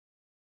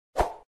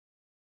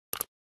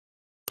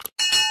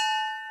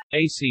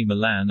AC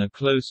Milan are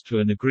close to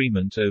an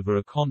agreement over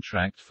a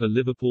contract for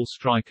Liverpool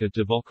striker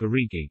Divock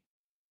Origi.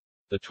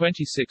 The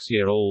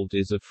 26-year-old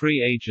is a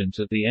free agent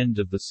at the end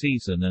of the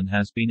season and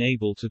has been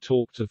able to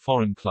talk to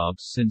foreign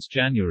clubs since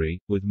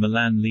January, with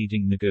Milan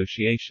leading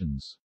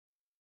negotiations.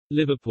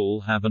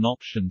 Liverpool have an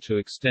option to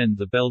extend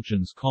the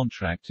Belgian's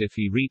contract if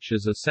he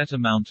reaches a set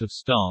amount of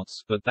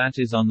starts, but that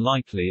is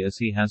unlikely as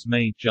he has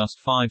made just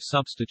 5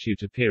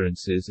 substitute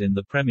appearances in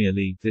the Premier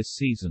League this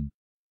season.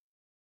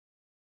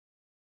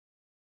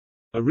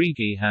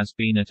 Origi has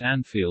been at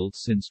Anfield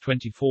since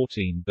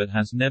 2014 but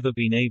has never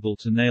been able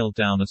to nail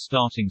down a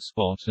starting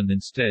spot and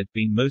instead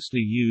been mostly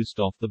used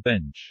off the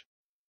bench.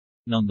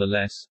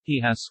 Nonetheless, he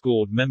has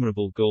scored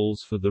memorable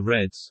goals for the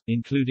Reds,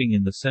 including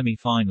in the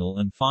semi-final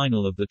and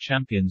final of the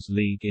Champions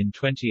League in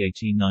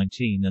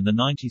 2018-19 and the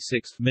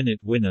 96th-minute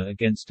winner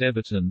against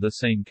Everton the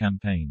same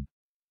campaign.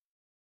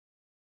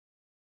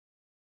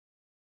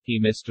 He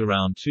missed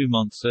around 2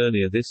 months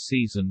earlier this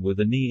season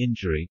with a knee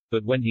injury,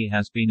 but when he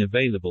has been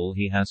available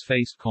he has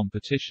faced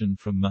competition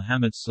from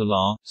Mohamed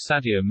Salah,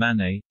 Sadio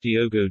Mane,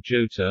 Diogo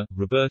Jota,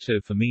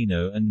 Roberto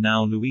Firmino and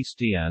now Luis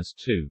Diaz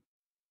too.